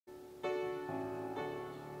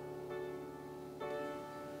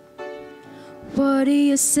What do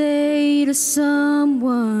you say to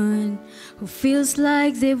someone who feels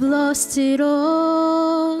like they've lost it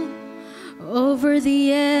all? Over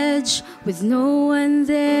the edge with no one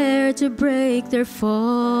there to break their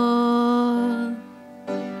fall.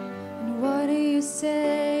 And what do you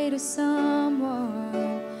say to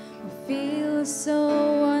someone who feels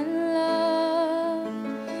so unloved,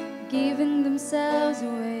 giving themselves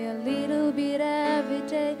away a little bit every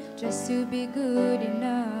day just to be good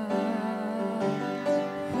enough?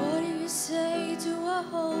 What do you say to a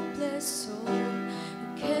hopeless soul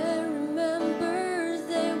who can't remember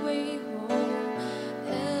their way home?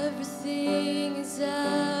 Everything is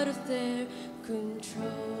out of their control.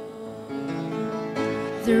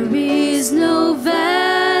 There is no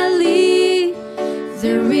valley,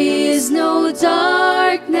 there is no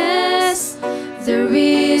darkness, there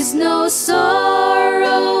is no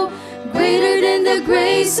sorrow greater than the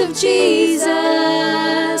grace of Jesus.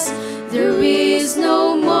 There is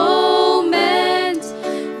no moment,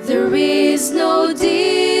 there is no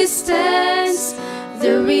distance,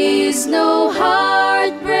 there is no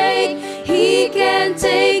heartbreak He can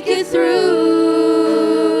take you through.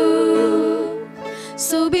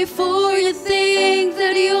 So before you think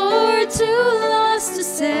that you're too lost to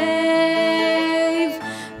save,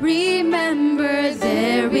 remember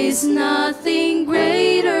there is nothing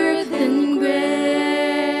greater than grace.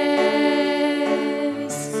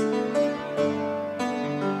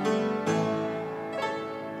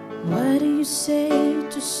 What do you say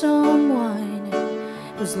to someone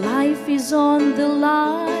whose life is on the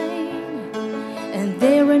line and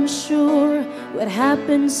they're unsure what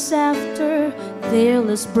happens after their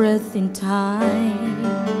last breath in time?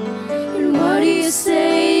 And what do you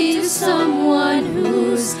say to someone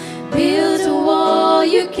who's built a wall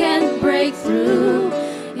you can't break through,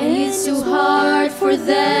 and it's too hard for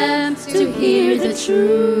them to hear the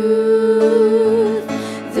truth?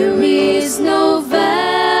 There is no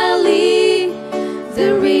valley,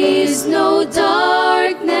 there is no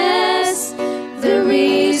darkness, there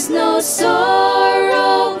is no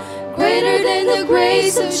sorrow greater than the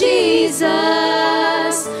grace of Jesus.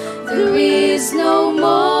 There is no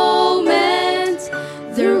moment,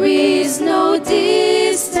 there is no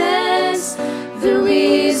distance, there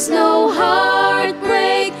is no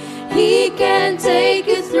heartbreak He can take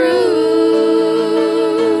you through.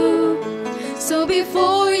 So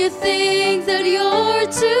before you think that you're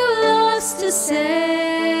too lost to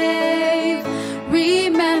save,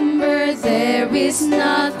 remember there is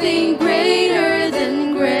nothing greater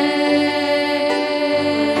than grace.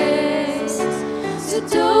 So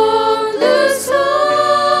don't lose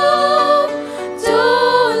hope,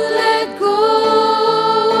 don't let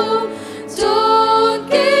go, don't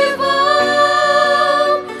give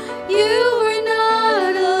up. You were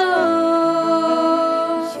not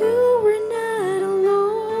alone, you were not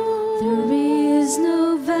alone. There is no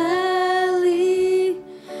valley,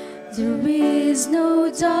 there is no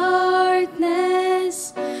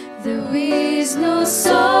darkness, there is no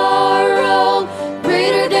sorrow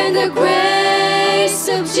greater than the grace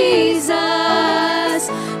of Jesus.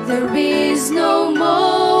 There is no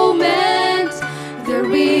moment, there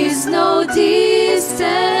is no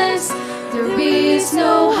distance, there is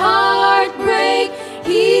no heartbreak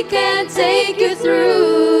He can take you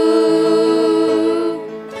through.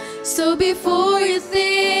 So before you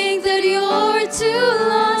think that you're too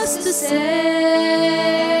lost to save,